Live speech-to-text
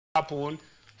happen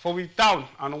for we town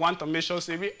and want to make sure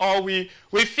say we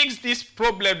fix this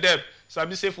problem there. So I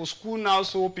be say for school now,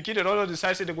 so pikin they don't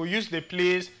decide say they go use the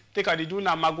place, take a they do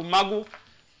na magu.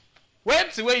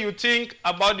 What's the way you think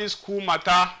about this school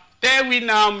matter? Tell we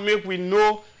now make we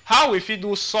know how we fit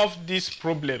do solve this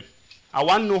problem. I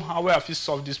want to know how we fit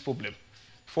solve this problem.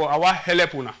 For our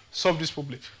help una solve this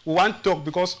problem. We want to talk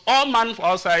because all man for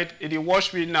outside they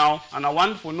watch me now, and I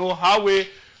want to know how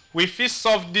we fit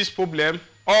solve this problem.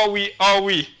 All we.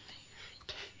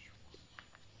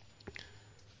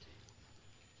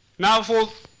 Now for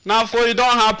it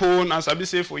don't happen, as I be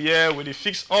say for year, we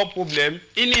fix all problem.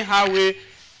 Anyhow way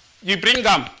you bring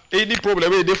them any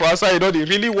problem we for outside, you don't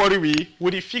really worry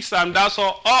we fix them. That's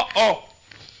all. Oh.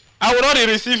 I will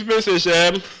already receive message.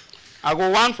 I go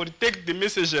one for the take the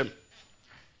message.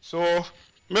 So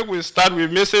make we start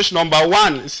with message number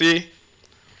 1. See,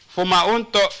 for my own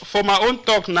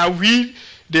talk now we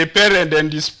the parent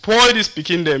and they spoil this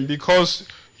pikin them because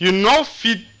you know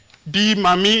fit be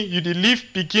mommy, you the leave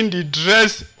pikin the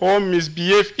dress or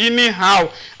misbehave anyhow,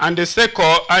 and the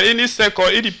second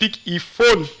it pick a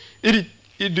phone, it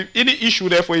issue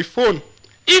there for a phone.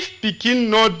 If pikin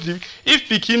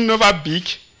never big,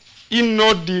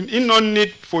 it no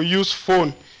need for use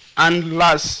phone, and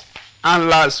last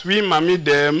we mommy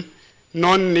them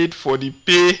no need for the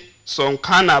pay some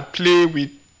kind of play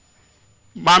with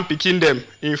man pikin them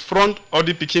in front of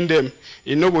the pikin them.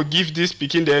 You no go give this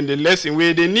pikin them the lesson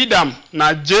where they need them.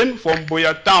 Now Jane from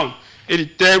Boya Town,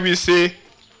 it tell we say,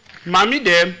 mommy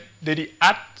them they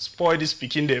act spoil this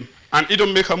pikin them, and it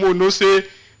don't make a more no say,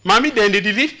 mommy them they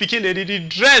leave pikin them they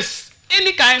dress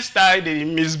any kind of style they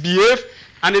misbehave,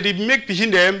 and they make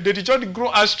pikin them they just grow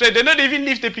astray. They not even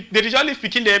leave they just leave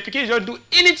pikin them. Pikin just do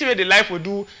anything where the life will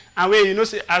do, and where you know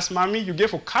say as mommy you get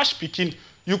for cash pikin.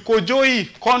 You control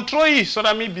it, so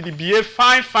that me be the behave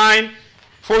fine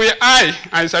for your eye.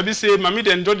 And Sabi say, mommy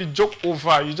then enjoy the joke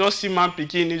over. You just see man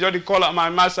picking, you just call out my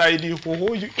master ID,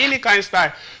 ho you any kind of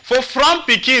style. For from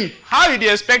picking, how you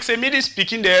expect say me this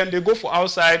picking them, they go for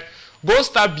outside, go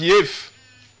start behave.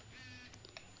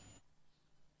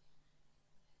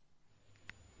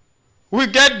 We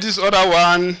get this other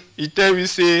one, it tell we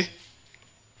say,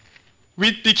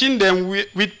 with picking them,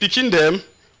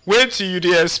 wait till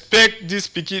you expect this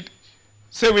picking.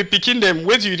 Say we picking them.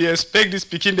 Wait till you expect this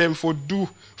picking them for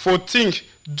think.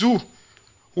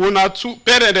 Una two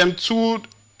parent them 2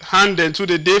 hand them to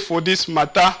the day for this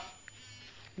matter.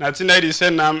 Nothing like they say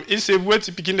now. It's a wait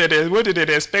to picking them. What did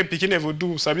they expect picking them for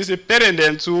do? So we say parent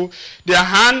them to their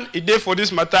hand a day for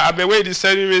this matter. I be wait to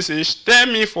send me message. Tell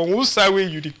me from whose side way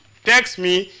you text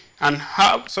me and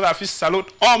how so that I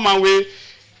salute all my way.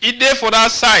 It day for that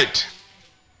side.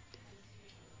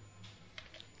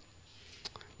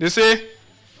 They say,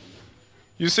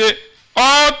 you say,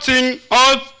 all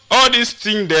these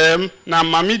things them, now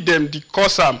mommy them the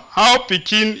cause them. How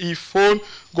picking a phone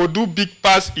go do big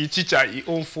pass a teacher his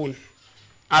own phone.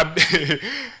 Got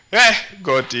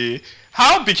it.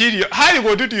 How you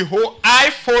go do the whole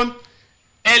iPhone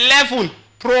 11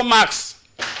 Pro Max?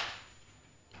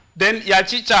 Then your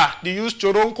teacher they use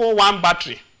Choronko 1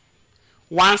 battery,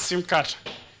 1 SIM card.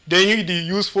 Then you the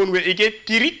use phone where you get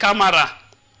 3 camera.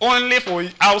 Only for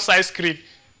outside screen.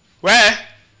 Where?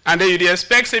 And then you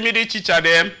expect say me the teacher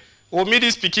them, or me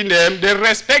this speaking them, they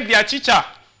respect their teacher.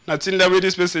 Nothing that way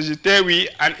this message tell we,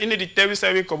 and in the tell we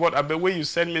say we come out, about way you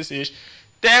send message,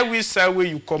 tell we say where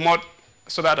you come out,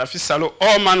 so that I feel salo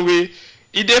all man way,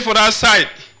 it there for that side.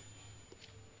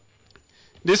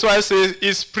 This why I say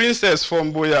it's princess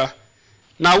from Boya.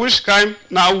 Now which kind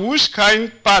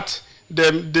part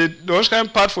those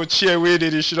kind part for cheer way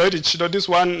they should this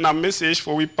one na message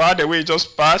for we part the way it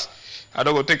just pass. I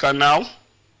don't go take her now.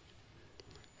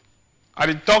 I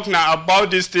will talk now about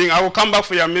this thing. I will come back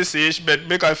for your message, but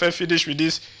make I finish with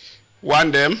this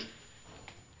one them.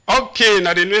 Okay,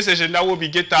 now the message that will be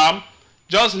get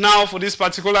just now for this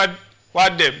particular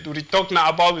what them do we talk now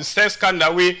about the sex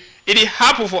scandal way it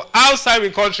happen for outside the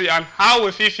country and how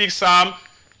we fix some.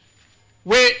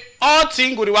 Where all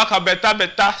things go to work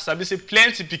better. Sabi say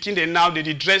plenty picking them now. They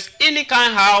dress any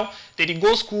kind how. They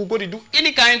go school, go to do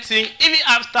any kind of thing. Even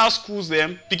after schools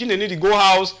them, picking they need to go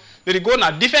house. They go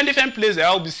na different places.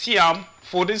 I will be see them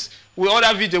for this. We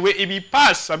other video where it be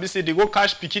pass. Sabi say they go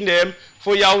cash picking them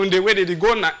for Yaoundé where they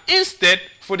go na instead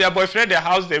for their boyfriend their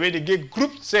house the way they get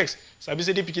group sex. Sabi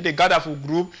say they picking they gather for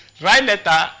group. Write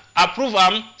letter, approve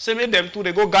them, send them to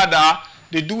they go gather.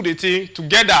 They do the thing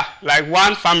together like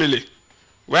one family.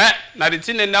 Well, now the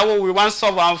thing that now we want to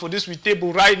solve for this with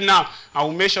table right now. I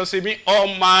will make sure say me all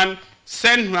man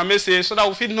send him a message so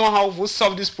that we know how to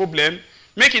solve this problem.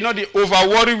 Make it not the over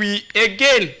worry we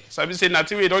again. sabi say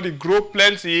nothing we don't grow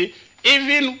plenty.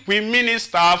 Even we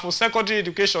minister for secondary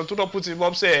education to not put him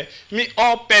up say me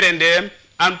all parent them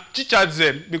and teachers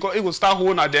them because it will start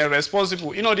holding at them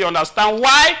responsible. You know they understand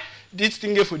why this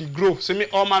thing for the grow. So me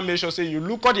all man make sure say you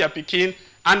look at your picking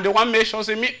and the one make sure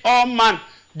say me all man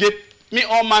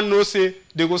know say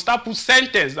they go start put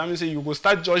sentence. That means say you go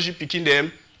start judging picking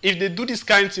them if they do this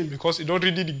kind of thing because it don't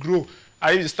really grow.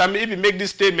 And if you make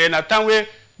this statement at time where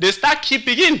they start kill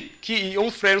your own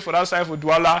friend for that side for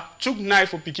Douala, chook knife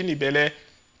for picking the belly,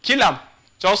 kill him.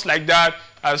 Just like that.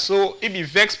 And so if he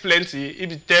vex plenty,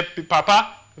 if he tell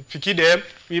papa, picking them,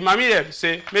 we mommy them,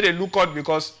 say, may they look out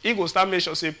because he go start make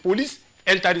sure say police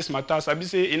enter this matter. So I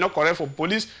say it's not correct for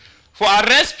police. For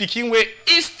arrest picking where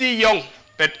he's still young,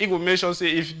 but he go make sure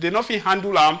say if they not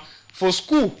handle him for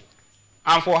school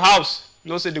and for house,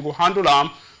 you know say they go handle him.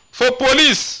 For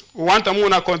police, we want them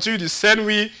to continue to send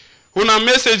una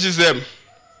messages them.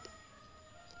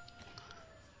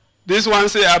 This one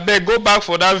say, I beg go back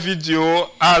for that video.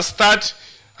 I'll start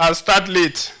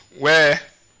late. Where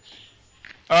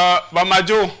Mama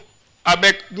Joe, I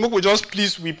beg Muku just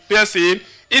please with person.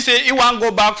 He say he want go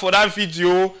back for that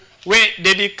video where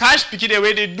they catch people the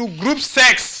way they do group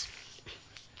sex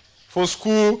for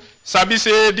school. Sabi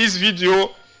say this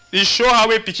video they show how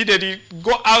we pick they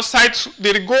go outside,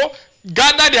 they go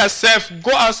gather themselves,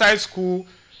 go outside school.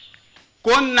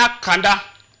 Go knock kanda.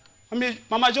 I mean,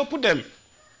 Mama Joe put them.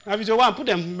 Now video one put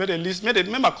them, made a list, made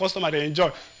my customer they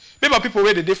enjoy. Maybe people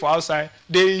where they do for outside,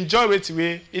 they enjoy it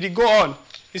way. It go on.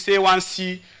 He say one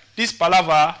see this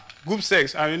Palava group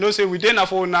sex, and you know say we then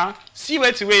have now see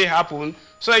what way it happen.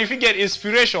 So if you get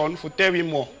inspiration for tell me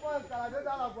more.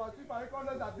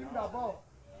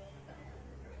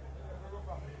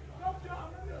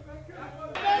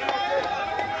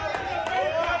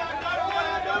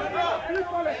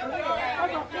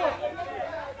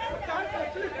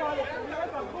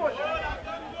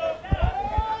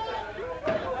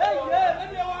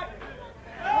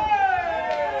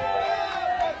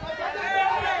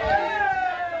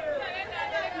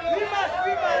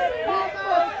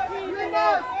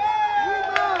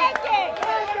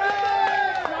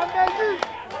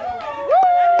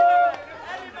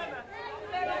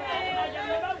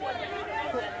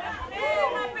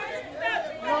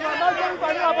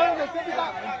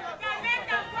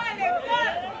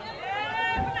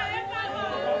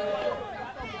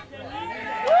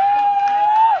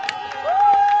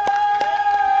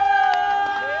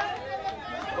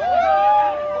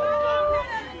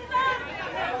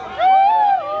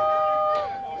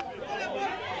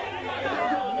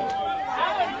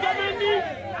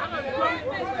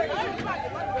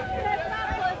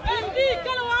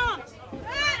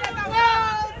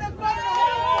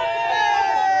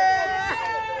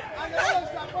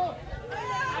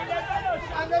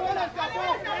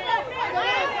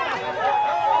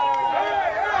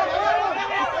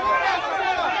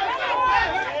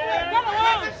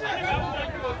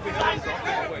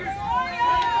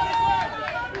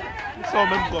 Ça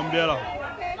même combien là?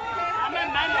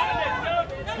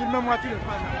 Filme-moi tout le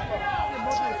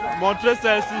fan. Montrez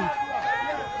ça ici.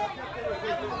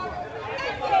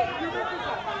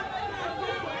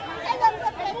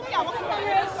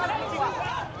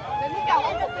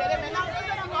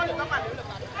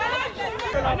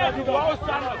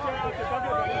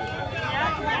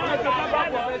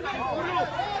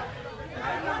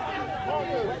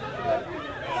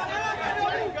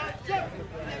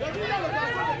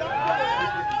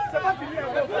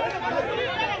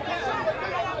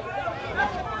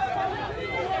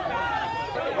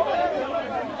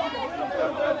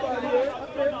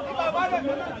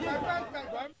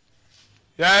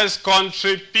 Yes,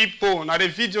 country people. Now the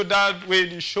video that way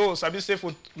the show, Sabi say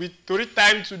for with story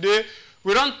time today,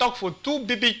 we don't talk for two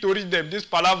big stories them. This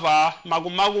Palava,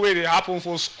 Magu way they happen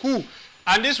for school.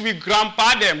 And this we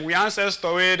grandpa them, we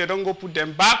ancestor way, they don't go put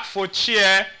them back for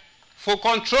chair, for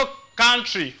control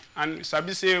country. And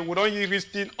Sabi say we don't use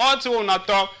listing all to we not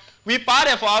talk. We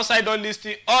party for outside don't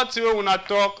listen all to we not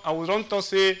talk. And we don't talk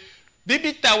say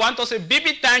Bibi want to say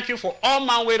Bibi thank you for all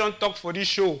man we don't talk for this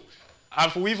show. And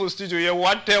for we for studio here,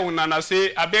 what tell Unana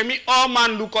say, I bet me all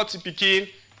man look at the picking,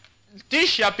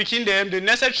 teach your picking them, the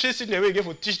necessary thing they will give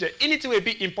for teach them. Anything will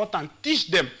be important,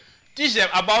 teach them. Teach them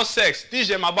about sex, teach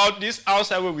them about this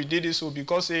outside where we did this so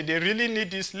because they really need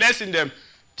this lesson them.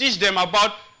 Teach them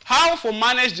about how to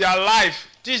manage their life,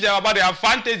 teach them about the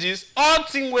advantages, all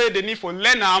things where they need for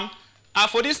learn them, and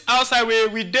for this outside where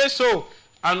we did so,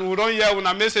 and we don't hear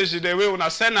una message the way una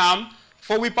send them.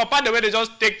 For we papa the way they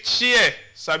just take cheer.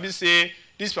 Sabi say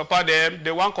this papa them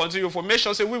they want continue for make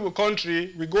sure say we will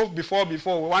country we go before we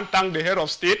want thank the head of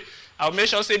state I'll make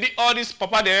sure say be all this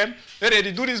papa them, may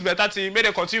they do this better thing, may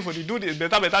they continue for the do this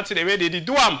better thing the way they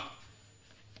do them.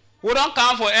 We don't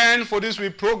come for end for this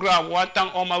week program. One time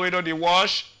on my way to the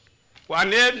wash. One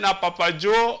name na Papa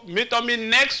Joe. Meet on me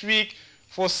next week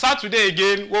for Saturday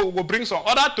again. We will bring some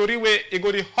other story where it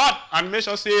go the hot and make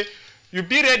sure say you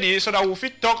be ready so that we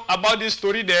fit talk about this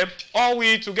story there. All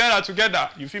we together.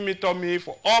 You fit meet on me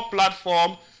for all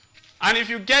platform. And if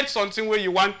you get something where you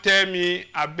want tell me,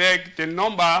 I beg the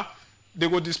number. They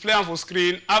go display on for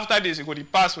screen. After this, it go the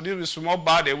pass for this with small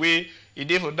bar the way it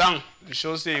did for down. The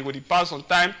show say it go the pass on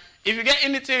time. If you get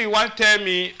anything you want tell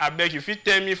me, I beg you fit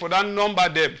tell me for that number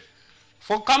there.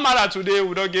 For camera today,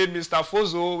 we don't get Mr.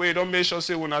 Fozo, we don't make sure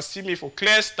say we not see me for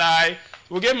clear style.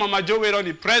 We get Mama Joe, we don't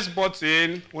the press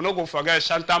button. We not go forget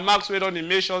Shanta Max, we don't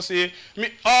make sure say me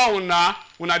all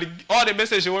the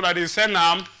message you want to send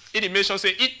them. It make sure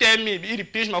say it tell me,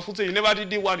 it pitch my foot say you never did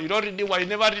the one, you don't read the one, you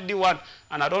never did the one,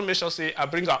 and I don't make sure say I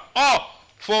bring her all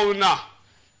for now.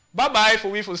 Bye bye for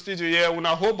we for studio here.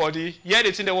 Una whole body. Yeah,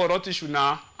 the thing they will not teach you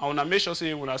now. I wanna make sure say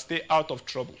you wanna stay out of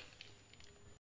trouble.